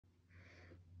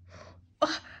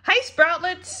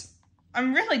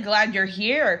I'm really glad you're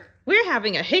here. We're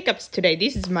having a hiccups today.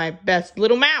 This is my best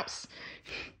little mouse.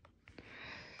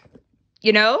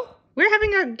 You know, we're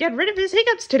having to get rid of his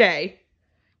hiccups today.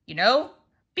 You know,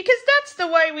 because that's the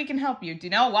way we can help you. Do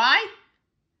you know why?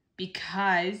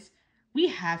 Because we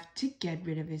have to get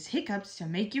rid of his hiccups to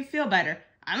make you feel better.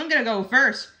 I'm gonna go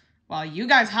first while you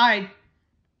guys hide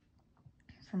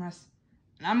from us.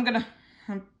 And I'm gonna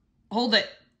hold it.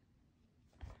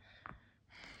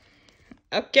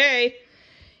 Okay.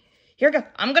 Here we go.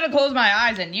 I'm gonna close my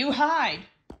eyes and you hide.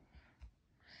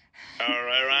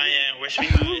 Alright, Ryan. Where should we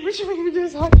hide? Where should we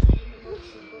just hide?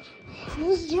 Where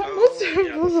would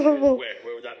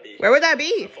that be? Where would that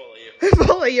be? I'll follow you.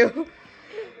 Follow you.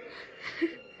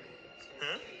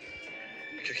 Huh?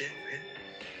 Okay.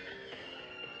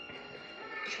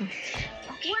 1,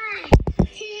 2,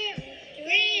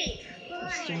 3, 4,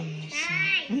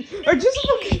 5. Or just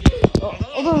look. Oh,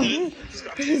 hold on.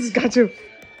 He's got to. 9,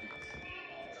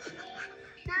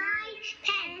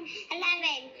 10,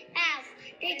 11, 12,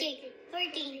 13,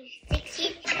 14,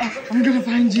 16. Oh, I'm gonna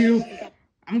find you.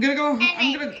 I'm gonna go.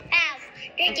 11, 12,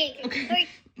 13, Okay. 14.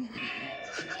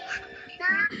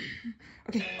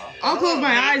 Okay. I'll close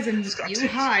my eyes and you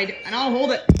hide, and I'll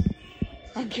hold it.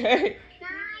 Okay.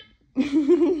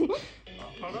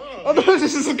 Oh no,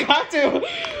 this has got to. 9,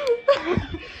 10,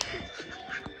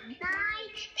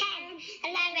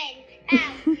 11,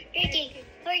 12, 13,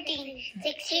 14,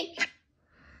 16.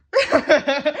 I'm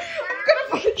gonna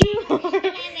find you.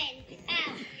 11,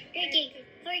 12, 13,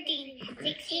 14,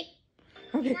 16.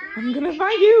 Okay, I'm gonna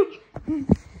find you.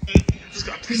 This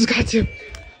has got to. 9, 10,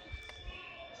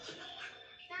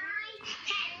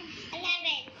 11,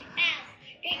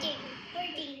 12, 13,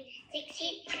 14,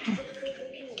 16.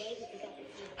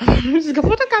 This is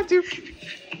what I got to.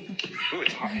 Ooh,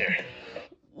 it's hot here.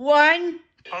 1,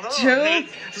 Oh, no. 2,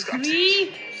 This got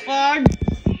 3, 4. 9, 10,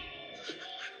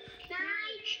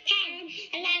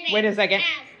 11. Wait a second.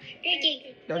 12,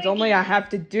 13, There's 14, only I have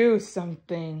to do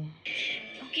something.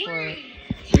 1, Where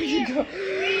 2, you go?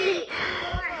 3, 4,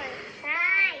 5.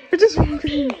 I just want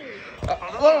to.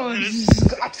 Oh, this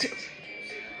has got to.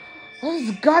 This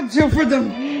has got to for them.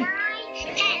 9,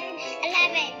 10,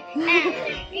 11, 12,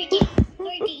 13,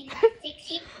 14,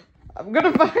 16. I'm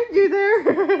gonna find you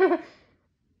there.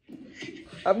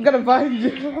 I'm gonna find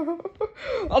you.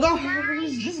 Although,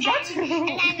 this has got to.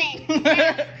 11,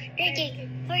 12,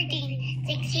 13, 14,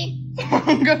 16.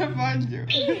 I'm gonna find you.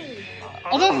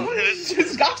 Although, this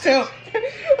has got to.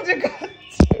 It's got to.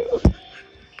 9,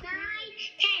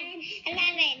 10,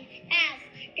 11, 12,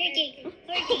 13,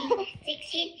 14,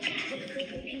 16.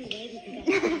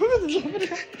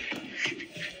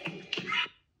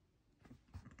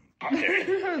 Hot here.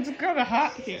 It's kind of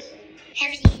hot here.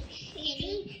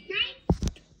 Ready?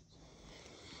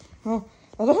 Oh,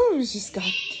 although it's just got to.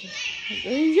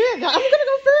 Yeah, I'm gonna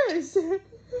go first.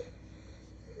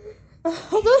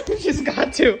 Although it's just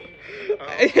got to.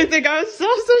 I think I was so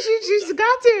she's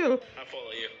got to. I'll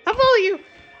follow you. I'll follow you.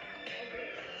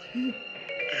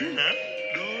 Huh?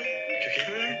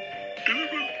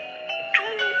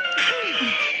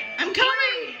 I'm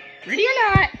coming. Ready or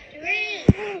not?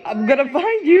 3. I'm gonna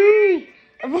find you.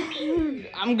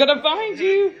 I'm gonna find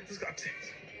you. This got to.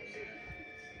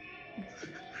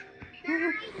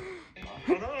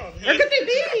 Where could they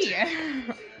be?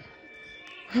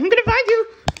 I'm gonna find you.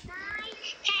 9,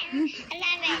 10,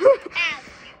 11, 12,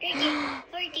 13,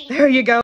 14. There you go.